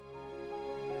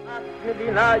A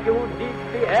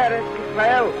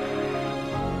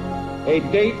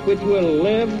date which will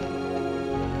live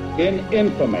in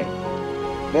infamy.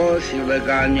 Both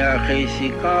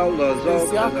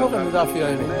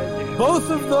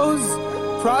of those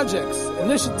projects,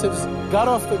 initiatives, got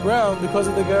off the ground because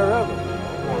of the Ger Rebbe.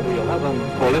 For the 11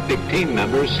 Olympic team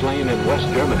members slain in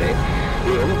West Germany,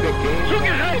 the Olympic Games...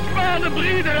 Zugerecht waren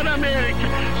Brüder in Amerika.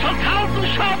 Schon 1000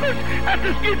 Shabbos at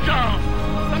the Skitzal.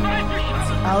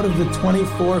 Out of the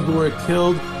 24 who were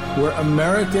killed were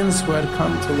Americans who had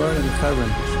come to learn in Hebron.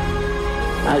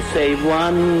 I say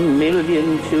 1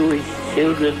 million Jewish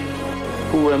children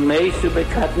who were made to be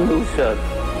cut loose.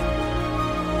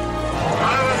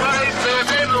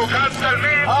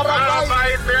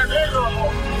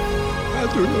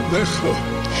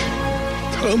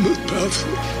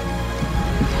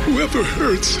 Whoever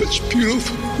heard such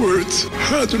beautiful words?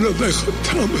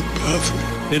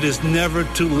 It is never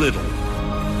too little.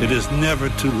 It is never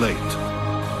too late.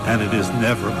 And it is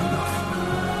never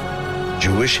enough.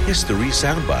 Jewish History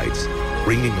Soundbites,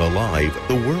 bringing alive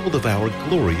the world of our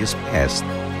glorious past.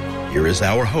 Here is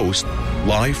our host,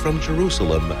 live from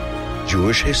Jerusalem,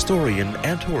 Jewish historian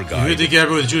and tour guide. You're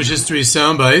together with Jewish History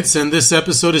Soundbites, and this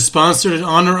episode is sponsored in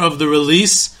honor of the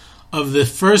release of the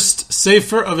first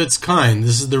sefer of its kind.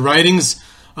 This is the writings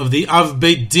of the Av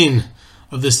Beit Din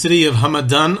of the city of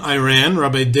Hamadan, Iran,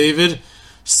 Rabbi David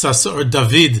Sassoon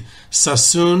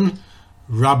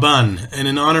Rabban, and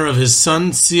in honor of his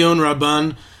son Zion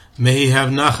Rabban, may he have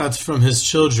nachat from his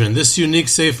children. This unique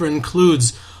sefer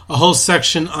includes a whole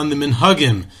section on the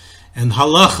minhagim and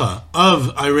halacha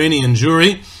of Iranian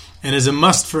Jewry, and is a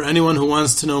must for anyone who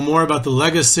wants to know more about the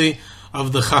legacy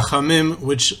of the Chachamim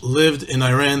which lived in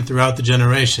Iran throughout the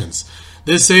generations.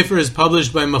 This sefer is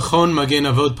published by Machon Magen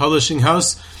Avot Publishing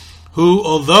House, who,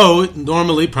 although it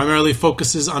normally primarily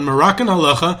focuses on Moroccan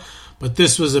halacha, but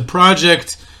this was a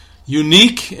project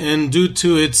unique, and due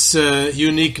to its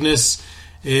uniqueness,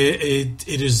 it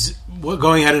is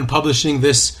going ahead and publishing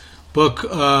this book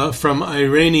from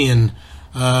Iranian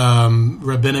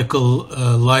rabbinical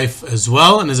life as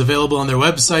well, and is available on their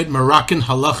website,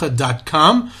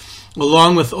 moroccanhalacha.com,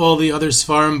 along with all the other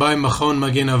Sfarim by Machon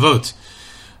Magen Avot,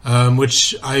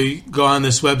 which I go on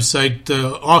this website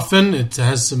often. It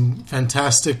has some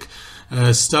fantastic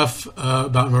stuff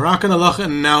about Moroccan halacha,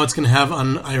 and now it's going to have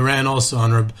on Iran also,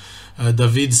 on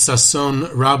David Sasson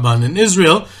Rabban. In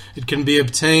Israel, it can be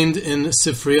obtained in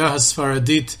Sifriya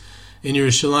HaSfaradit in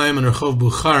Yerushalayim and Rehov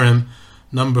Bukharim,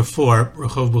 number 4,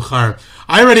 Rehov Bukharim.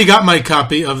 I already got my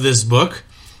copy of this book.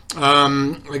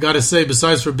 I got to say,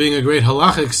 besides for being a great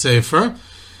halachic sefer,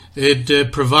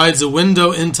 it provides a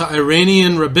window into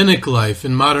Iranian rabbinic life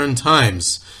in modern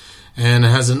times, and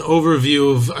has an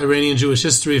overview of Iranian Jewish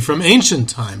history from ancient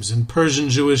times and Persian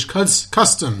Jewish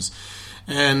customs.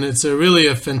 And it's really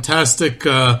a fantastic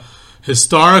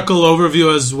historical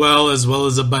overview as well as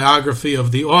a biography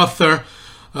of the author.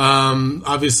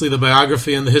 Obviously, the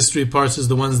biography and the history parts is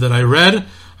the ones that I read.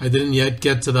 I didn't yet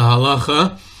get to the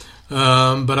halacha.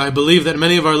 But I believe that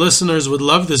many of our listeners would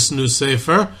love this new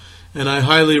sefer, and I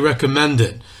highly recommend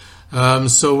it.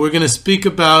 So we're going to speak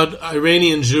about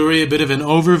Iranian Jewry, a bit of an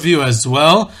overview as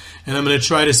well, and I'm going to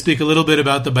try to speak a little bit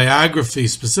about the biography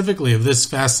specifically of this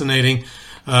fascinating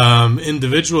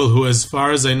individual who, as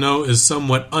far as I know, is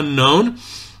somewhat unknown.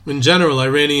 In general,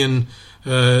 Iranian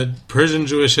Persian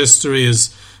Jewish history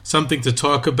is something to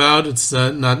talk about. It's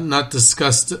not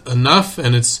discussed enough,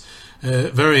 and it's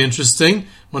very interesting.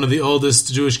 One of the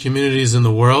oldest Jewish communities in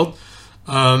the world.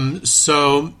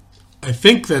 So I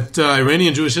think that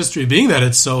Iranian Jewish history, being that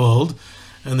it's so old,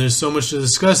 and there's so much to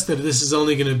discuss, that this is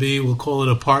only going to be, we'll call it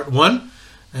a part 1.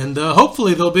 And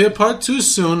hopefully there'll be a part 2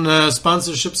 soon.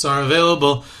 Sponsorships are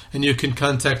available, and you can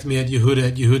contact me at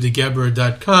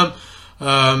yehuda@yehudageber.com.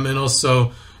 And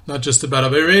also, not just about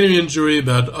Iranian Jewry,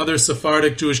 about other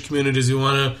Sephardic Jewish communities who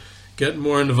want to get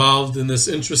more involved in this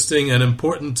interesting and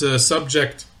important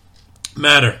subject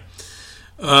matter.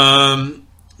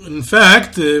 In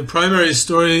fact, the primary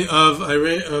story of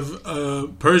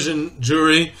Persian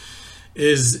Jewry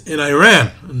is in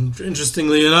Iran. And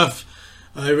interestingly enough,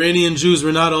 Iranian Jews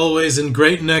were not always in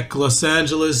Great Neck, Los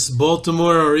Angeles,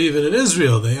 Baltimore, or even in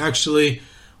Israel. They actually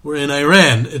were in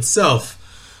Iran itself.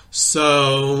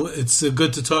 So it's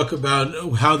good to talk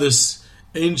about how this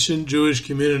ancient Jewish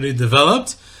community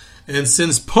developed. And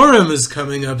since Purim is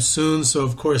coming up soon, so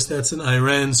of course that's an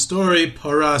Iran story.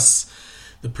 Paras,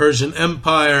 the Persian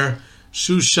Empire,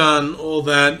 Shushan, all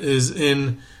that is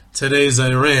in today's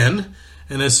Iran.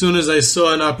 And as soon as I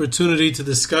saw an opportunity to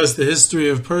discuss the history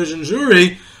of Persian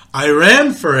Jewry, I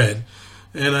ran for it.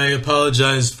 And I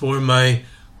apologize for my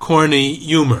corny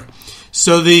humor.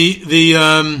 So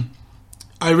the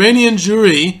Iranian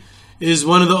Jewry is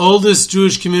one of the oldest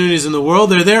Jewish communities in the world.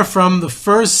 They're there from the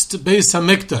first Beis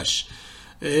HaMikdash,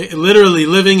 literally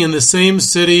living in the same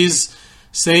cities,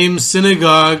 same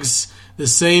synagogues, the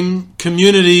same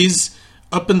communities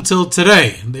up until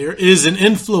today. There is an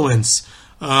influence.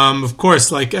 Of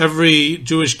course, like every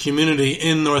Jewish community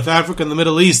in North Africa and the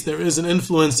Middle East, there is an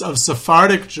influence of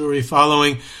Sephardic Jewry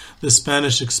following the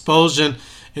Spanish expulsion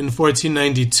in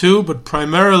 1492, but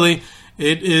primarily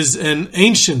it is an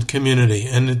ancient community,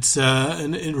 and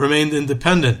it remained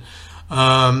independent.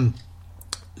 So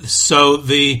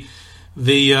it's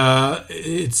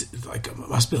like, it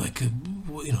must be like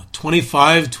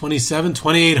 25, 27,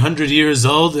 2,800 years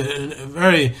old, and a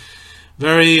very,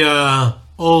 very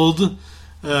old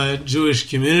Jewish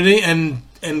community. And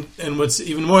what's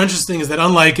even more interesting is that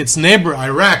unlike its neighbor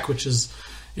Iraq,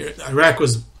 Iraq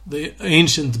was the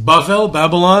ancient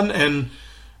Babylon, and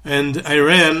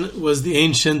Iran was the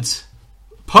ancient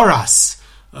Paras,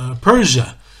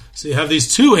 Persia. So you have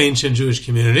these two ancient Jewish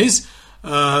communities,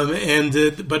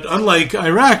 but unlike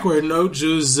Iraq, where no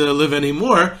Jews live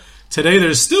anymore, today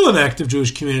there's still an active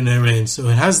Jewish community in Iran. So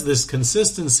it has this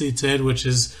consistency to it, which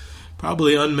is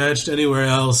probably unmatched anywhere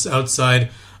else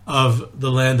outside of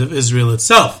the land of Israel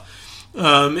itself.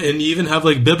 And you even have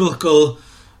like biblical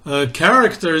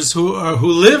characters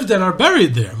who lived and are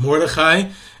buried there. Mordechai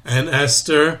and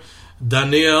Esther,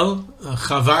 Daniel,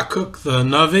 Chavakuk, the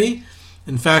Navi.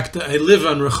 In fact, I live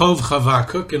on Rehov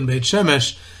Chavakuk in Beit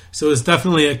Shemesh, so it's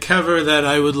definitely a kever that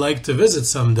I would like to visit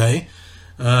someday.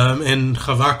 And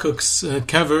Chavakuk's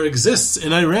kever exists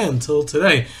in Iran till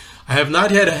today. I have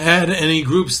not yet had any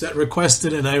groups that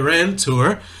requested an Iran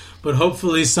tour, but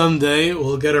hopefully someday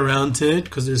we'll get around to it,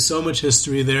 because there's so much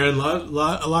history there, and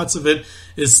lots of it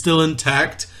is still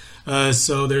intact.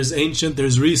 So there's ancient,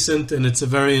 there's recent, and it's a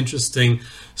very interesting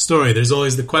story. There's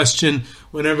always the question,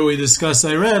 whenever we discuss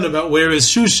Iran, about where is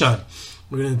Shushan.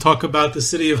 We're going to talk about the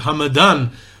city of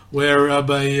Hamadan, where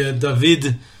Rabbi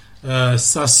David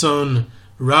Sasson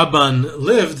Rabban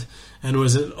lived, and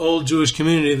was an old Jewish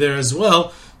community there as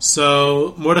well.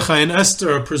 So Mordechai and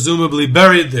Esther are presumably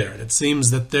buried there. It seems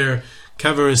that their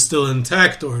kever is still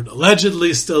intact, or it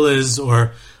allegedly still is,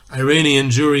 or Iranian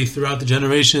Jewry throughout the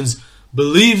generations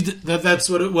believed that that's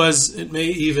what it was. It may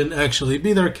even actually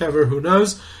be their kever, who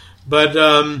knows? But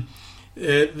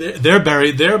they're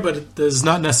buried there, but it does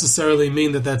not necessarily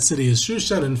mean that that city is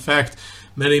Shushan. In fact,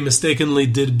 many mistakenly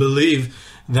did believe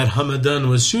that Hamadan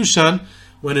was Shushan,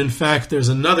 when in fact there's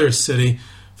another city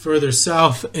further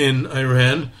south in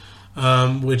Iran,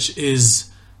 which is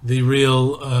the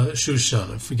real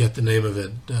Shushan. I forget the name of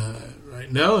it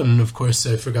right now, and of course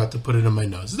I forgot to put it in my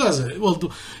notes. It doesn't.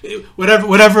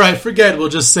 Whatever I forget, we'll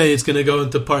just say it's going to go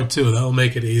into part 2. That will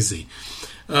make it easy.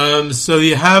 So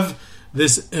you have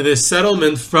this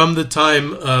settlement from the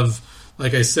time of,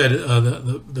 like I said,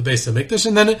 the Beis HaMikdash,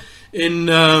 and then in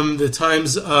the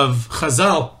times of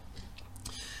Chazal,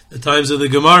 the times of the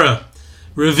Gemara,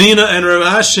 Ravina and Rav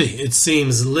Ashi, it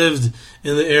seems, lived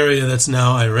in the area that's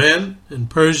now Iran, in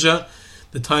Persia.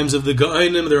 The times of the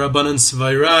Ga'ainim, the Rabbanan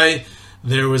Svairai,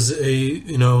 there was a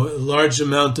large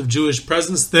amount of Jewish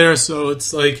presence there. So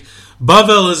it's like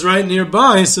Bavel is right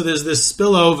nearby, so there's this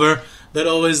spillover that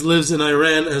always lives in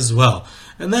Iran as well.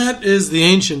 And that is the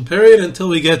ancient period until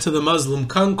we get to the Muslim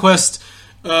conquest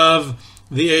of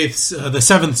the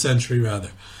 7th century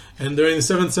rather. And during the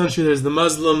 7th century, there's the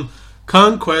Muslim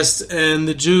conquest, and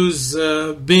the Jews,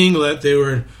 being that they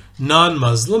were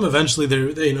non-Muslim, eventually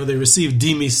they received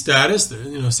dhimmi status.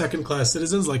 They're second-class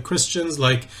citizens, like Christians,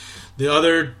 like the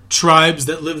other tribes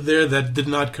that lived there that did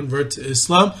not convert to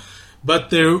Islam.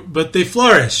 But they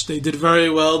flourished. They did very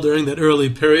well during that early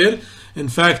period. In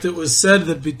fact, it was said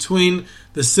that between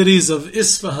the cities of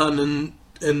Isfahan and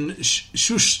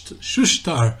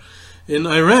Shushtar in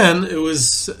Iran, it was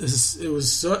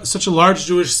such a large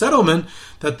Jewish settlement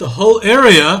that the whole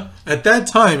area at that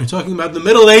time, you're talking about the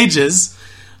Middle Ages,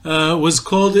 was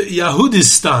called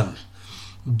Yahudistan,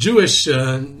 Jewish,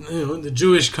 the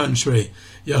Jewish country,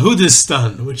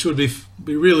 Yahudistan, which would be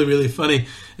really, really funny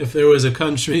if there was a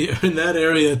country in that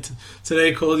area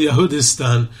today called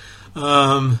Yahudistan,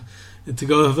 to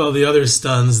go with all the other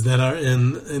stans that are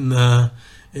in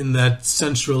that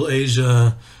Central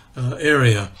Asia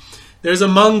area. There's a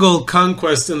Mongol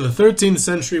conquest in the 13th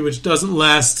century, which doesn't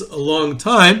last a long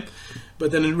time, but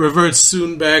then it reverts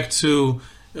soon back to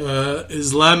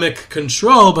Islamic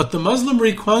control. But the Muslim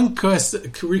reconquest in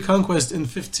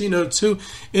 1502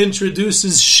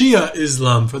 introduces Shia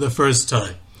Islam for the first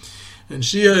time. And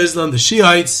Shia Islam, the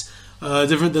Shiites,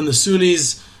 different than the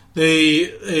Sunnis,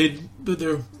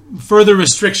 they're further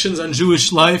restrictions on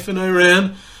Jewish life in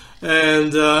Iran,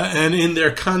 and in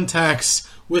their contacts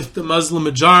with the Muslim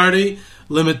majority,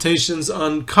 limitations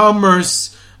on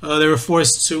commerce. They were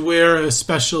forced to wear a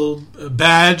special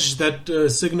badge that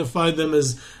signified them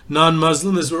as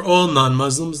non-Muslim. These were all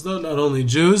non-Muslims, though, not only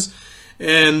Jews.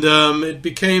 And it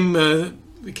became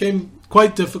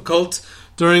quite difficult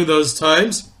during those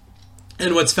times.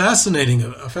 And what's fascinating,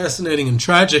 a fascinating and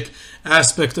tragic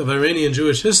aspect of Iranian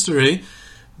Jewish history,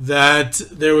 that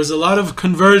there was a lot of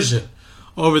conversion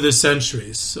over the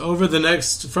centuries, from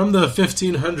the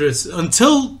 1500s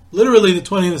until literally the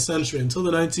 20th century, until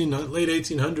the late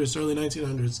 1800s, early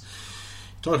 1900s.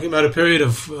 Talking about a period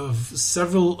of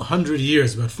several hundred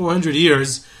years, about 400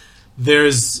 years,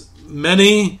 there's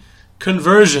many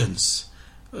conversions,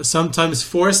 sometimes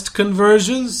forced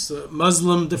conversions,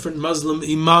 different Muslim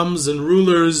imams and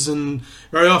rulers, and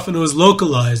very often it was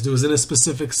localized. It was in a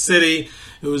specific city.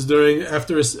 It was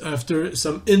after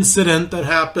some incident that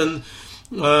happened,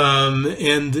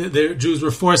 and the Jews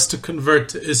were forced to convert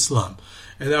to Islam,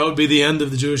 and that would be the end of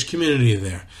the Jewish community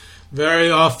there. Very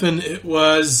often it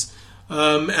was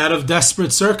out of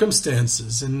desperate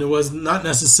circumstances, and it was not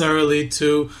necessarily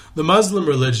to the Muslim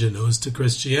religion. It was to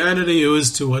Christianity. It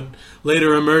was to what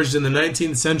later emerged in the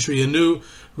 19th century, a new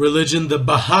religion, the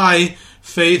Baha'i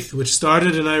faith, which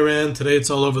started in Iran. Today it's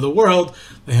all over the world.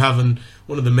 They have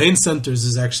one of the main centers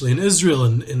is actually in Israel,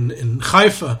 in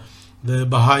Haifa, the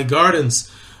Baha'i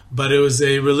Gardens. But it was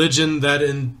a religion that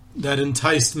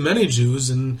enticed many Jews,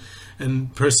 and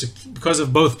because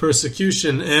of both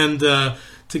persecution and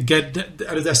to get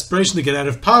out of desperation, to get out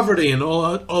of poverty and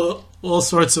all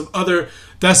sorts of other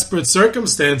desperate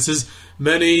circumstances,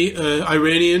 many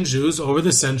Iranian Jews over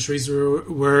the centuries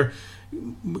went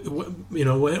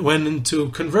into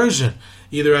conversion,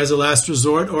 either as a last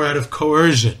resort or out of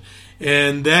coercion.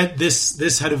 And that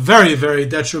this had a very, very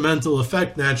detrimental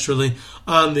effect, naturally,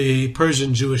 on the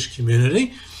Persian Jewish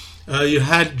community. You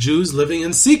had Jews living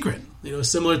in secret,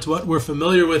 similar to what we're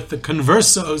familiar with, the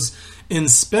conversos in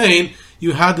Spain.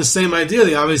 You had the same idea.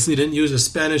 They obviously didn't use a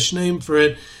Spanish name for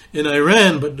it in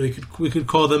Iran, but we could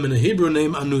call them in a Hebrew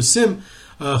name, anusim,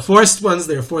 forced ones.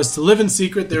 They're forced to live in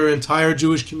secret. There are entire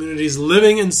Jewish communities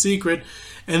living in secret.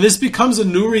 And this becomes a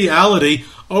new reality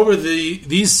over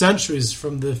these centuries,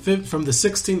 from the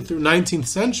 16th through 19th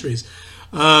centuries.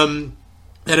 And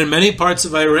in many parts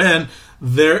of Iran,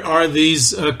 there are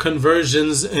these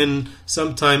conversions, and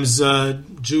sometimes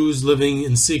Jews living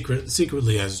in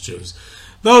secretly as Jews.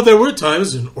 Though there were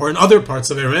times, or in other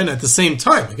parts of Iran at the same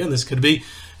time. Again, this could be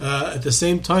at the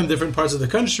same time, different parts of the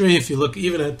country. If you look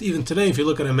even today, if you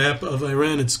look at a map of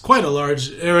Iran, it's quite a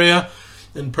large area.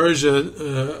 In Persia,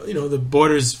 the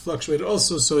borders fluctuated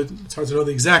also, so it's hard to know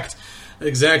the exact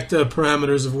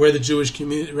parameters of where the Jewish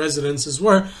community residences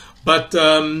were. But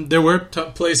there were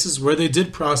places where they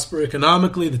did prosper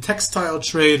economically, the textile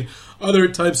trade, other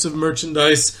types of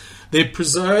merchandise. They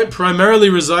primarily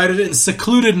resided in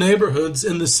secluded neighborhoods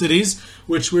in the cities,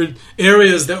 which were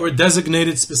areas that were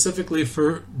designated specifically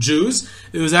for Jews.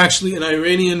 It was actually an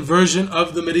Iranian version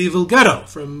of the medieval ghetto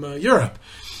from Europe.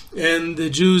 And the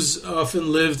Jews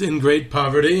often lived in great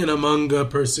poverty and among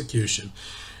persecution.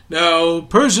 Now,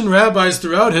 Persian rabbis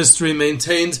throughout history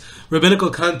maintained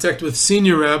rabbinical contact with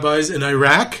senior rabbis in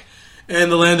Iraq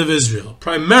and the land of Israel.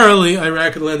 Primarily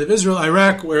Iraq and the land of Israel.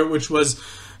 Iraq, which was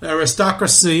the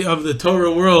aristocracy of the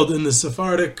Torah world in the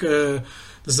Sephardic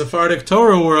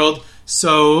Torah world.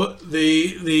 So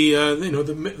it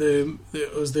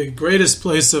was the greatest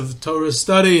place of Torah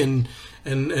study and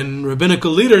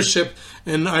rabbinical leadership.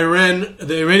 And Iran,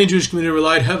 the Iranian Jewish community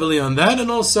relied heavily on that,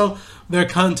 and also their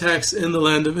contacts in the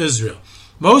land of Israel.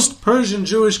 Most Persian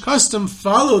Jewish custom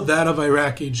followed that of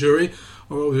Iraqi Jewry,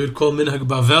 or what we would call Minhag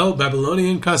Bavel,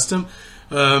 Babylonian custom.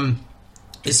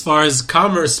 As far as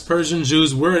commerce, Persian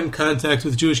Jews were in contact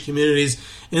with Jewish communities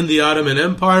in the Ottoman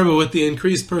Empire, but with the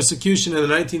increased persecution in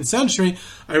the 19th century,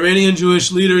 Iranian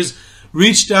Jewish leaders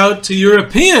reached out to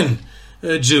European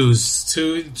Jews,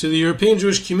 to the European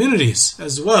Jewish communities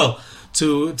as well,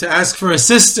 to ask for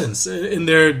assistance in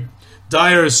their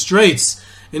dire straits,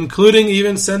 including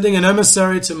even sending an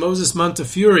emissary to Moses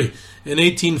Montefiore in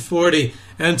 1840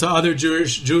 and to other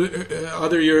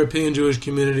European Jewish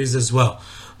communities as well.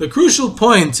 The crucial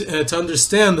point to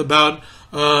understand about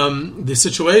the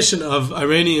situation of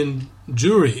Iranian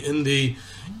Jewry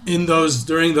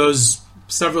during those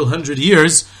several hundred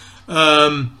years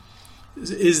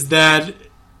is that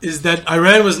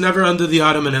Iran was never under the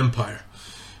Ottoman Empire.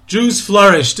 Jews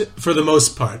flourished for the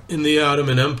most part in the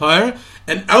Ottoman Empire,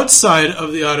 and outside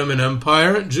of the Ottoman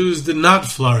Empire, Jews did not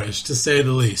flourish, to say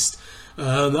the least.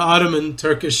 The Ottoman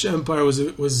Turkish Empire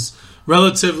was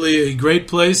relatively a great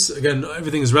place. Again,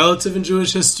 everything is relative in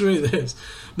Jewish history. There's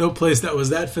no place that was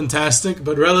that fantastic,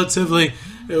 but relatively,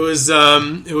 it was a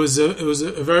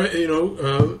very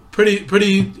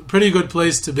pretty good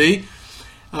place to be,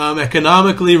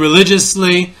 economically,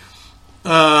 religiously,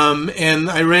 and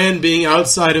Iran being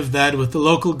outside of that, with the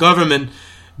local government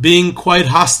being quite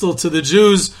hostile to the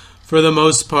Jews for the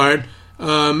most part.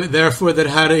 Therefore, that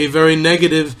had a very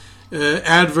negative,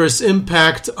 adverse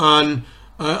impact on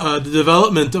the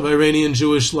development of Iranian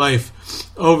Jewish life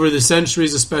over the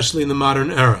centuries, especially in the modern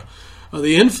era.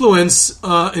 The influence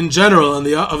in general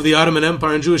of the Ottoman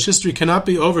Empire in Jewish history cannot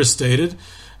be overstated,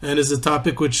 and is a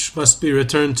topic which must be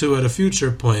returned to at a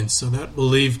future point. So that we'll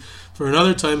leave for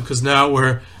another time, because now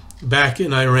we're back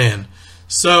in Iran.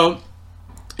 So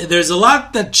there's a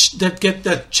lot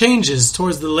that changes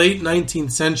towards the late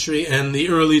 19th century and the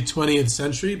early 20th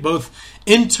century, both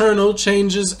internal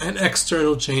changes and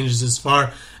external changes as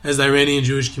far as the Iranian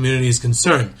Jewish community is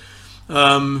concerned.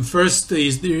 First,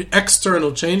 the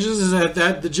external changes is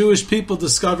that the Jewish people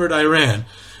discovered Iran,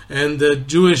 and the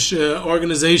Jewish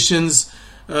organizations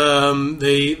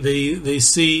they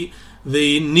see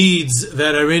the needs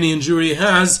that Iranian Jewry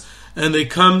has, and they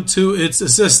come to its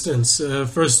assistance.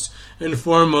 First and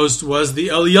foremost was the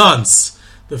Alliance,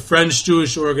 the French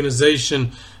Jewish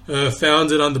organization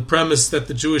founded on the premise that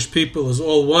the Jewish people is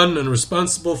all one and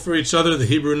responsible for each other. The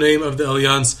Hebrew name of the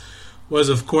Alliance was,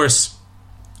 of course,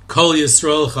 Kol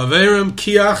Yisrael Chaverim,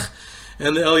 Kiach,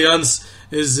 and the Alliance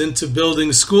is into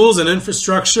building schools and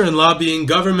infrastructure and lobbying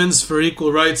governments for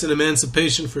equal rights and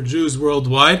emancipation for Jews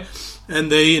worldwide, and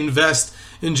they invest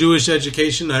in Jewish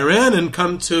education in Iran and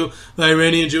come to the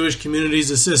Iranian Jewish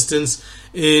community's assistance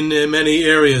in many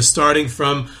areas, starting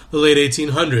from the late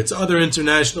 1800s. Other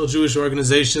international Jewish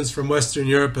organizations from Western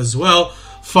Europe as well,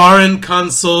 foreign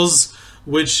consuls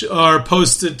which are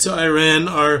posted to Iran,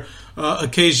 are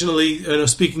occasionally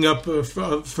speaking up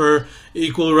for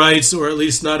equal rights, or at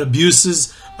least not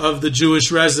abuses of the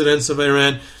Jewish residents of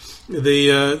Iran.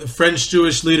 The French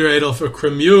Jewish leader Adolphe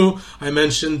Cremieux, I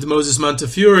mentioned Moses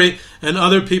Montefiore, and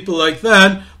other people like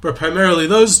that, but primarily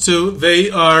those two.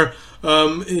 They are,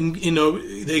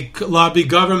 they lobby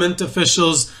government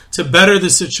officials to better the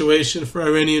situation for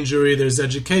Iranian Jewry. There's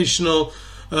educational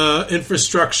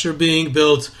infrastructure being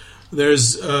built.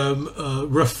 There's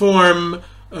reform.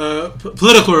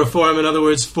 Political reform, in other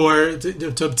words,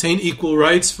 to obtain equal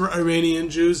rights for Iranian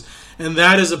Jews, and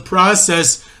that is a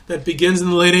process that begins in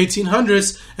the late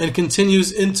 1800s and continues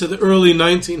into the early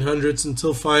 1900s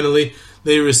until finally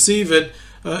they receive it,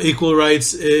 equal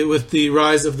rights, with the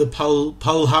rise of the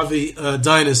Pahlavi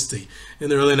dynasty in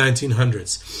the early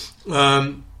 1900s.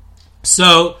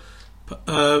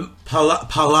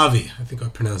 Pahlavi, I think I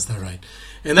pronounced that right.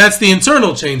 And that's the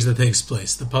internal change that takes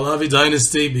place. The Pahlavi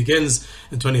dynasty begins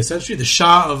in the 20th century. The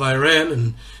Shah of Iran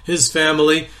and his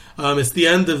family. It's the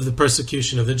end of the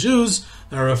persecution of the Jews.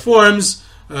 There are reforms.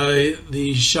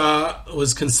 The Shah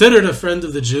was considered a friend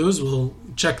of the Jews. We'll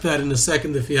check that in a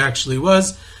second if he actually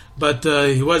was. But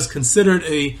he was considered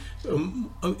a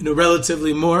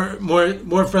relatively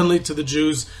more friendly to the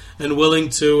Jews and willing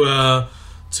to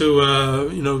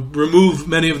remove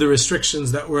many of the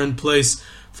restrictions that were in place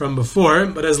from before.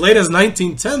 But as late as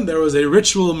 1910, there was a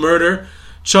ritual murder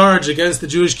charge against the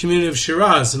Jewish community of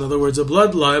Shiraz. In other words, a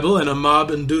blood libel, and a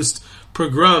mob-induced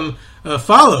pogrom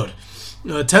followed.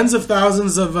 Tens of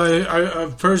thousands of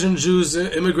Persian Jews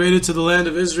immigrated to the land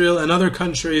of Israel and other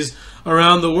countries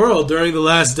around the world during the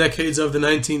last decades of the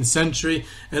 19th century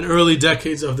and early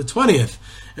decades of the 20th.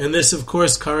 And this, of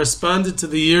course, corresponded to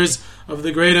the years of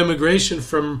the great emigration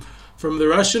from the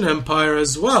Russian Empire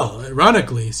as well,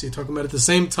 ironically. So you're talking about at the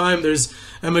same time there's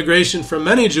emigration from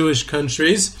many Jewish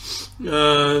countries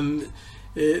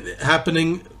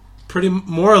happening pretty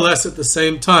more or less at the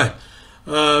same time.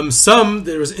 There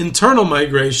was internal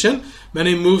migration.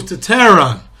 Many moved to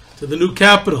Tehran, to the new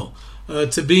capital,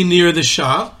 to be near the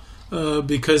Shah,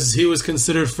 because he was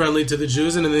considered friendly to the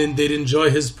Jews and they'd enjoy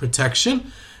his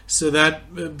protection. So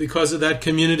that, because of that,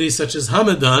 community such as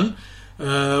Hamadan,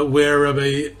 where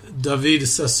Rabbi David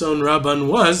Sasson Rabban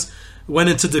went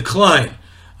into decline.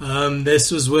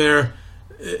 This was where,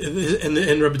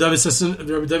 and Rabbi David Sasson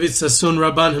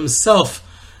Rabban himself,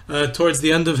 towards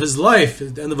the end of his life,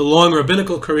 the end of a long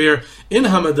rabbinical career in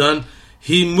Hamadan,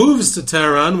 he moves to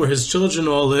Tehran, where his children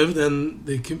all lived, and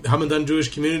the Hamadan Jewish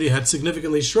community had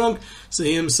significantly shrunk, so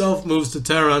he himself moves to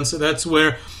Tehran. So that's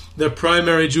where the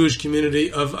primary Jewish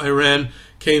community of Iran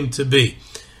came to be.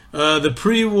 The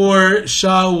pre-war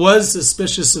Shah was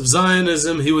suspicious of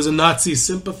Zionism. He was a Nazi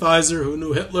sympathizer who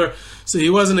knew Hitler, so he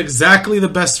wasn't exactly the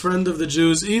best friend of the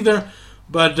Jews either.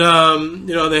 but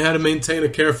they had to maintain a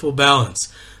careful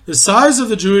balance. The size of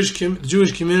the Jewish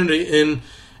community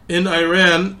in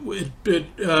Iran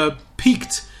it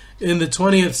peaked in the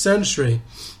 20th century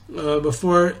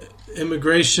before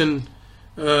immigration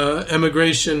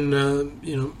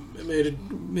made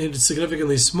it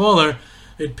significantly smaller.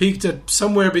 It peaked at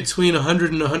somewhere between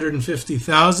 100 and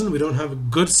 150,000. We don't have a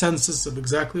good census of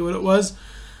exactly what it was,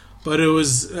 but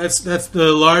that's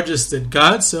the largest it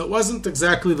got. So it wasn't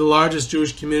exactly the largest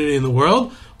Jewish community in the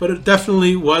world, but it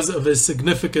definitely was of a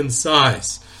significant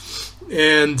size.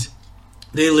 And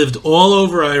they lived all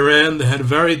over Iran. They had a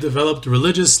very developed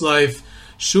religious life,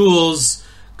 shuls,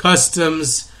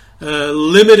 customs,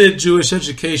 limited Jewish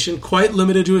education, quite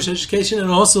limited Jewish education, and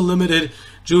also limited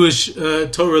Jewish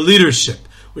Torah leadership,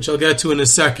 which I'll get to in a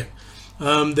second.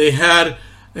 They had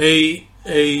a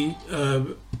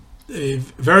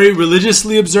very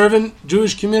religiously observant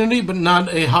Jewish community, but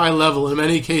not a high level, in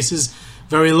many cases,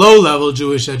 very low level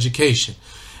Jewish education.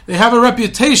 They have a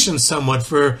reputation somewhat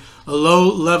for a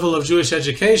low level of Jewish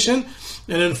education,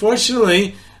 and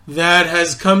unfortunately, that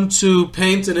has come to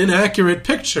paint an inaccurate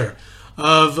picture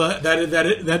of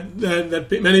that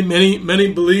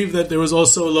many believe that there was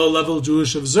also a low level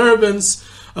Jewish observance.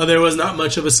 There was not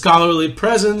much of a scholarly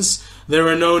presence. There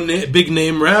were no big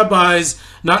name rabbis.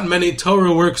 Not many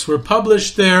Torah works were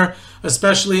published there,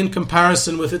 especially in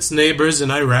comparison with its neighbors in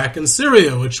Iraq and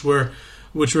Syria, which were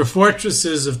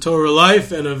fortresses of Torah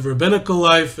life and of rabbinical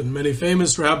life, and many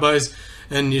famous rabbis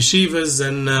and yeshivas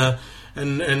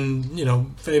and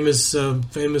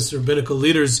famous rabbinical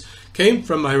leaders came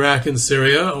from Iraq and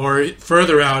Syria, or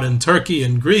further out in Turkey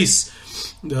and Greece,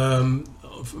 also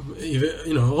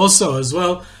as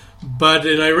well. But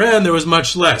in Iran, there was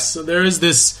much less. So there is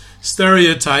this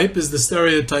stereotype. Is the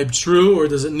stereotype true, or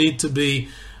does it need to be,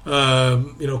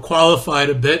 qualified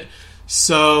a bit?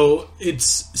 So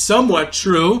it's somewhat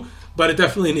true, but it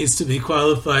definitely needs to be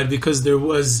qualified, because there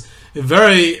was a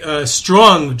very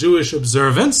strong Jewish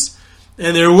observance,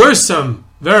 and there were some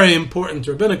very important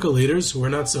rabbinical leaders who were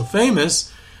not so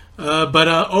famous,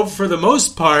 but for the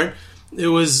most part, it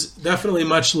was definitely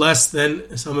much less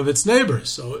than some of its neighbors.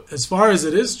 So as far as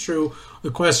it is true, the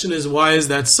question is, why is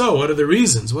that so? What are the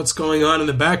reasons? What's going on in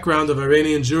the background of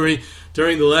Iranian Jewry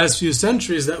during the last few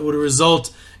centuries that would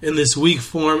result in this weak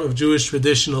form of Jewish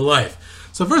traditional life?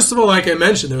 So first of all, like I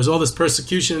mentioned, there was all this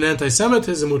persecution and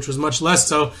anti-Semitism, which was much less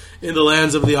so in the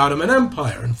lands of the Ottoman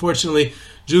Empire. Unfortunately,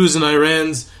 Jews in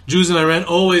Iran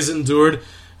always endured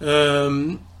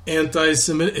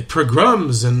anti-Semitic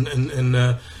pogroms and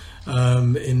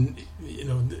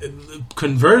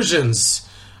conversions.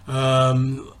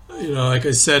 Like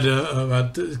I said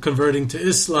about converting to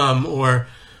Islam, or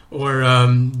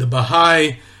the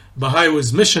Baha'i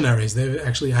was missionaries. They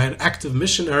actually had active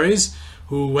missionaries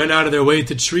who went out of their way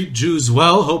to treat Jews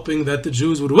well, hoping that the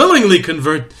Jews would willingly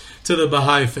convert to the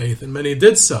Baha'i faith, and many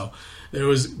did so. There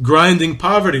was grinding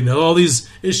poverty. Now, all these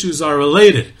issues are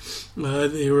related.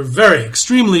 They were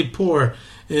extremely poor,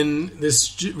 and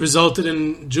this resulted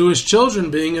in Jewish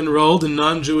children being enrolled in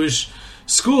non-Jewish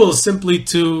schools simply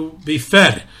to be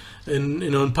fed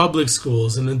in public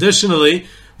schools. And additionally,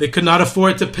 they could not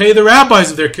afford to pay the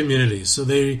rabbis of their communities, so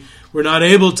they were not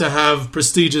able to have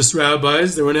prestigious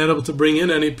rabbis. They were not able to bring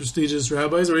in any prestigious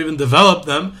rabbis or even develop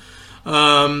them.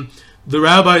 The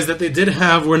rabbis that they did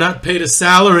have were not paid a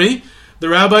salary. The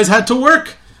rabbis had to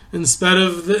work instead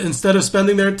of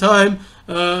spending their time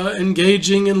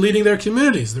engaging and leading their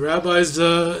communities. The rabbis,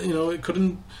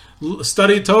 couldn't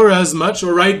study Torah as much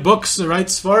or write books or write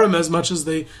Sfarim as much as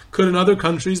they could in other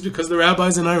countries, because the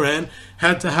rabbis in Iran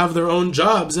had to have their own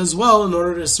jobs as well in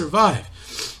order to survive.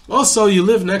 Also, you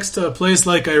live next to a place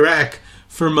like Iraq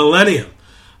for millennia.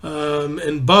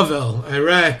 In Bavel,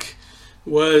 Iraq,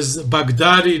 was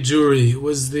Baghdadi Jewry,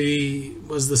 was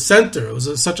the center. It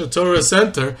was such a Torah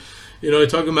center. You're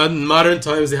talking about in modern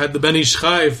times, they had the Ben Ish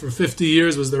Chai for 50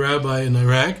 years was the rabbi in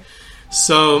Iraq.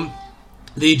 So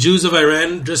the Jews of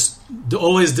Iran just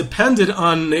always depended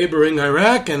on neighboring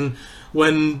Iraq, and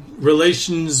when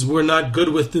relations were not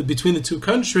good between the two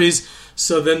countries,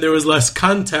 so then there was less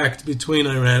contact between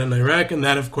Iran and Iraq, and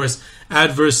that, of course,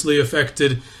 adversely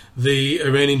affected the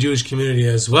Iranian Jewish community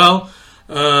as well.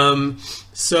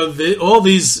 So all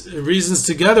these reasons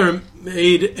together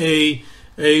made a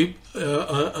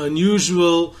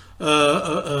unusual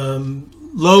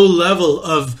low level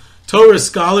of Torah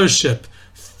scholarship,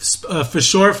 for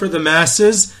sure, for the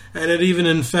masses, and it even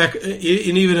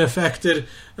affected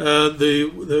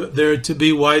there to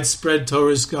be widespread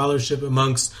Torah scholarship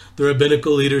amongst the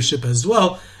rabbinical leadership as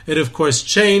well. It, of course,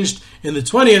 changed in the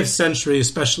 20th century,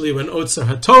 especially when Otzar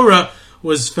HaTorah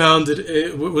was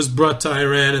founded, was brought to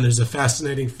Iran, and there's a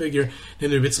fascinating figure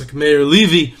named Yitzchak Meir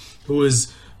Levi, who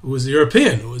was a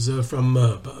European, who was from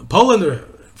Poland, or I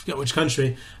forget which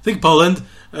country, I think Poland,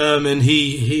 and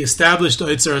he established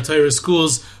Oitzer HaTorah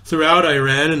schools throughout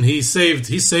Iran, and he saved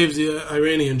the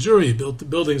Iranian Jewry,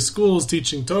 building schools,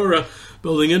 teaching Torah,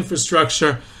 building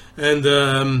infrastructure, and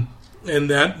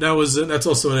that's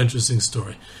also an interesting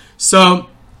story. So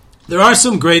there are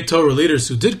some great Torah leaders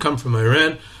who did come from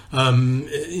Iran.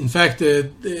 In fact,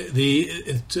 two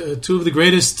of the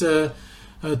greatest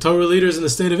Torah leaders in the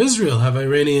state of Israel have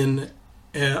Iranian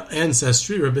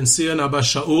ancestry. Rabbi Sion Abba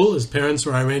Shaul, his parents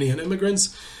were Iranian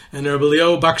immigrants, and Rabbi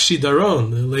Leo Bakshi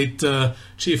Daron, the late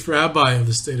chief rabbi of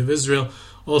the state of Israel,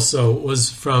 also was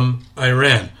from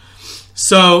Iran.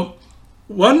 So,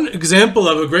 one example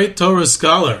of a great Torah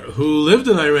scholar who lived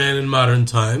in Iran in modern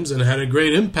times and had a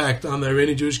great impact on the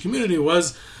Iranian Jewish community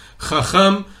was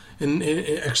Chacham.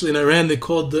 Actually, in Iran, they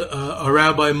called a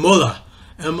rabbi Mola,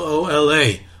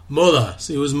 M-O-L-A, Mola.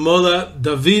 So he was Mola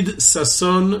David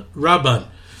Sasson Rabban.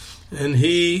 And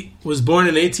he was born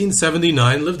in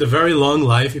 1879, lived a very long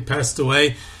life. He passed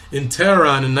away in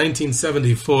Tehran in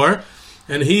 1974.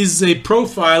 And he's a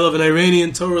profile of an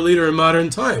Iranian Torah leader in modern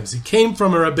times. He came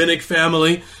from a rabbinic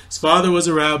family. His father was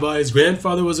a rabbi. His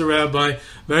grandfather was a rabbi.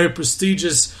 Very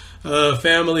prestigious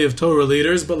family of Torah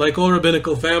leaders. But like all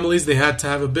rabbinical families, they had to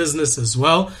have a business as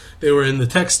well. They were in the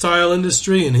textile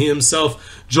industry, and he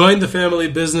himself joined the family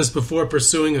business before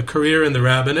pursuing a career in the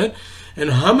rabbinate. And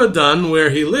Hamadan, where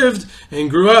he lived and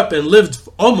grew up and lived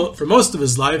almost for most of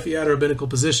his life, he had a rabbinical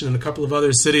position in a couple of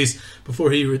other cities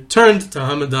before he returned to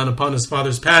Hamadan upon his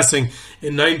father's passing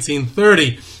in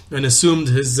 1930 and assumed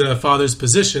his father's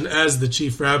position as the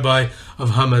chief rabbi of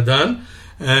Hamadan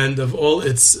and of all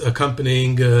its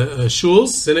accompanying shuls,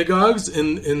 synagogues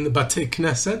in the Batei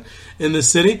Knesset in the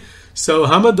city. So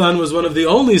Hamadan was one of the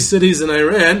only cities in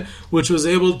Iran which was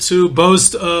able to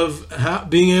boast of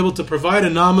being able to provide a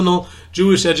nominal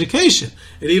Jewish education.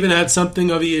 It even had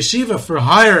something of a yeshiva for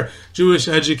higher Jewish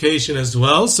education as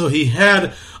well. So he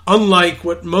had, unlike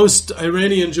what most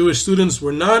Iranian Jewish students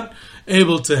were not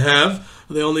able to have,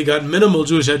 they only got minimal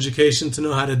Jewish education to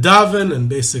know how to daven and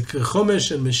basic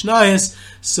chumash and mishnayos.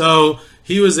 So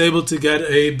he was able to get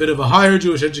a bit of a higher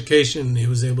Jewish education. He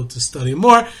was able to study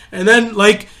more. And then,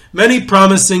 like many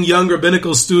promising young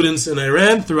rabbinical students in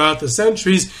Iran throughout the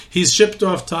centuries, he's shipped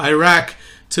off to Iraq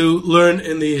to learn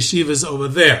in the yeshivas over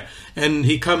there. And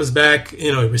he comes back, he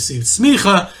received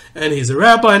smicha, and he's a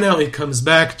rabbi now. He comes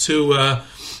back to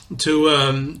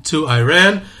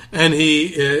Iran, and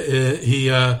he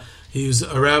was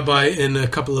a rabbi in a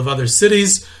couple of other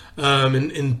cities,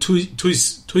 in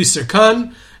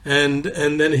Tuisarkan, and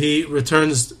then he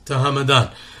returns to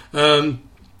Hamadan.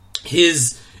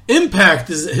 His impact,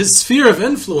 his sphere of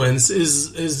influence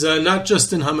is not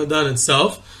just in Hamadan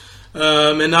itself,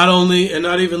 and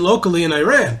not even locally in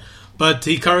Iran, but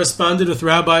he corresponded with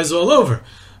rabbis all over.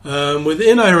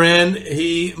 Within Iran,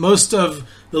 most of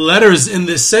the letters in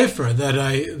this sefer that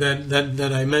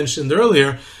I mentioned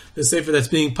earlier, the sefer that's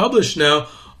being published now,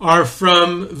 are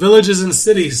from villages and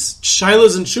cities,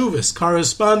 shilas and shuvas,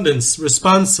 correspondence,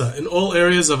 responsa, in all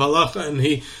areas of halacha, and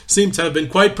he seemed to have been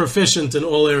quite proficient in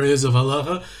all areas of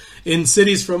halacha, in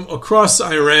cities from across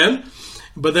Iran.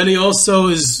 But then he also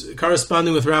is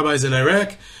corresponding with rabbis in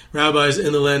Iraq, rabbis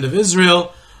in the land of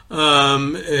Israel,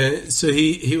 so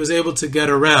he was able to get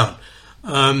around.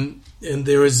 And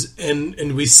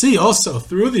we see also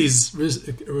through these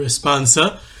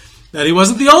responsa that he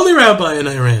wasn't the only rabbi in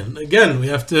Iran. Again, we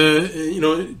have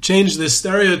to change this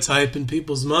stereotype in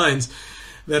people's minds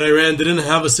that Iran didn't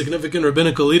have a significant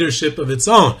rabbinical leadership of its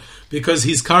own, because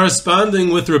he's corresponding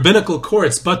with rabbinical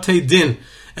courts, Batei Din,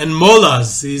 and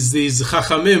Mollahs, these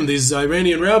Chachamim, these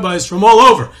Iranian rabbis from all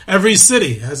over. Every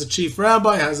city has a chief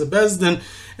rabbi, has a Bezdin,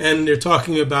 and they're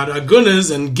talking about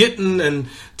agunas and gittin and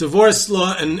divorce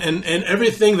law and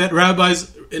everything that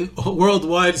rabbis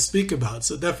worldwide speak about.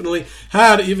 So definitely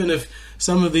had, even if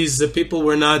some of these people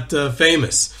were not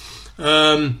famous.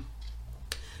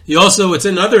 What's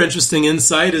another interesting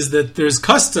insight is that there's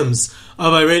customs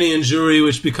of Iranian Jewry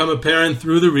which become apparent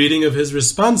through the reading of his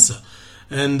responsa.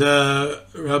 And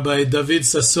Rabbi David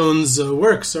Sasson's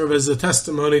work serve as a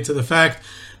testimony to the fact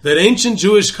that ancient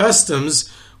Jewish customs,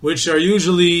 which are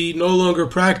usually no longer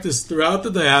practiced throughout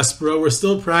the diaspora, were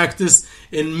still practiced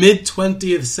in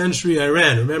mid-20th century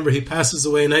Iran. Remember, he passes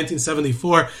away in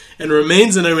 1974 and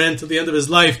remains in Iran till the end of his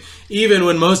life, even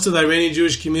when most of the Iranian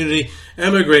Jewish community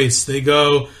emigrates. They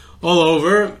go all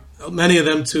over, many of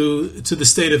them to the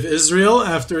state of Israel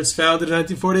after it's founded in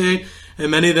 1948,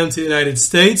 and many of them to the United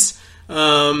States.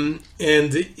 And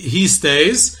he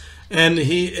stays. and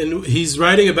he's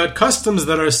writing about customs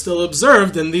that are still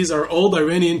observed, and these are old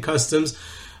Iranian customs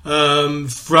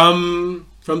from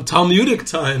Talmudic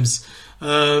times,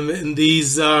 and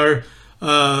these are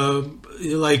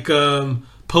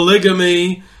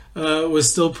polygamy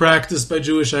was still practiced by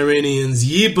Jewish Iranians.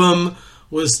 Yibum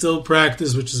was still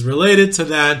practiced, which is related to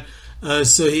that.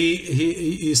 So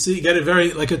you get it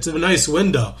very, it's a nice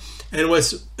window. And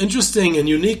what's interesting and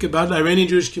unique about the Iranian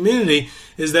Jewish community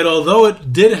is that although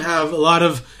it did have a lot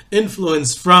of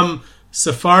influence from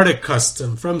Sephardic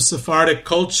custom, from Sephardic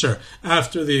culture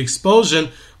after the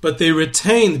expulsion, but they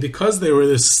retained, because they were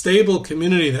this stable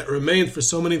community that remained for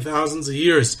so many thousands of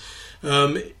years,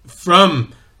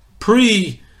 from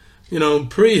prehistory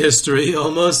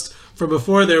almost, from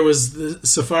before there was the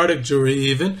Sephardic Jewry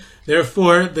even.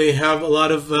 Therefore, they have a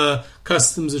lot of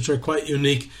customs which are quite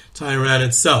unique to Iran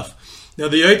itself. Now,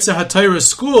 the Yotzer HaTorah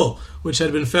school, which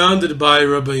had been founded by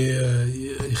Rabbi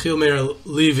Yechiel Meir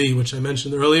Levi, which I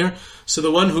mentioned earlier, so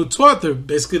the one who taught,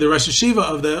 basically the Rosh Yeshiva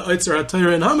of the Yotzer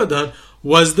HaTorah in Hamadan,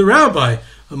 was the rabbi,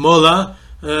 Mola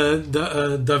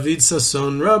David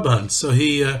Sasson Rabban. So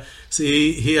he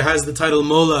has the title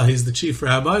Mola, he's the chief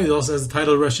rabbi. He also has the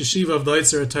title Rosh Yeshiva of the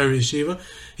Yotzer HaTorah Yeshiva.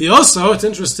 He also, it's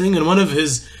interesting, in one of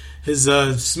his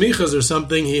smichas or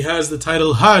something, he has the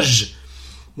title Hajj,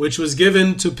 which was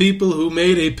given to people who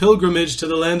made a pilgrimage to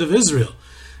the land of Israel.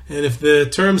 And if the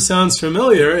term sounds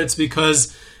familiar, it's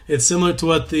because it's similar to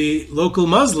what the local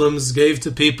Muslims gave to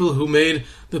people who made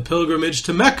the pilgrimage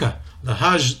to Mecca, the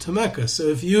Hajj to Mecca. So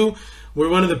if you were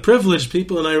one of the privileged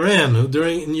people in Iran who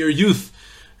in your youth,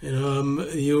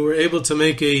 you were able to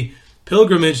make a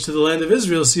pilgrimage to the land of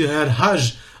Israel, so you had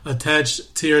Hajj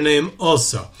attached to your name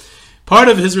also. Part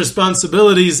of his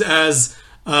responsibilities as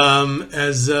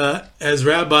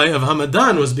rabbi of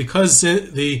Hamadan was because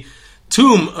the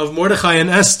tomb of Mordechai and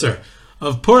Esther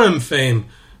of Purim fame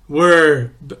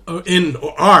are in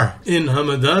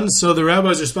Hamadan, so the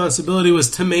rabbi's responsibility was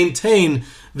to maintain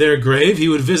their grave. He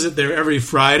would visit there every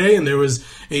Friday, and there was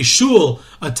a shul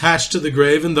attached to the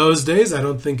grave in those days. I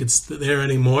don't think it's there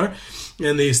anymore.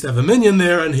 And they used to have a minyan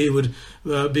there, and he would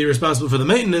be responsible for the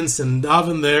maintenance and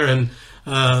daven there. And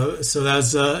so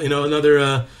that's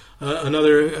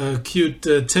another cute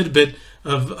tidbit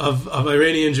of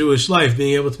Iranian Jewish life,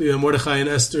 being able to be at Mordechai and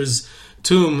Esther's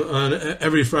tomb on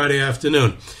every Friday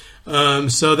afternoon.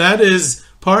 So that is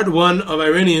part one of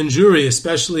Iranian Jewry,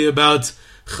 especially about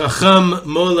Chacham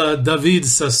Mola David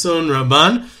Sasson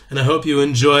Rabban, and I hope you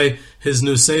enjoy his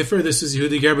new sefer. This is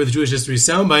Yehuda Geber with Jewish History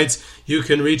Soundbites. You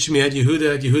can reach me at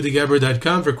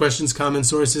yehuda@yehudageber.com for questions, comments,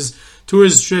 sources,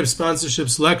 tours, trips,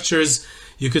 sponsorships, lectures.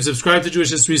 You can subscribe to Jewish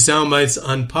History Soundbites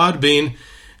on Podbean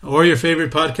or your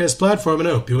favorite podcast platform, and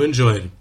I hope you enjoyed.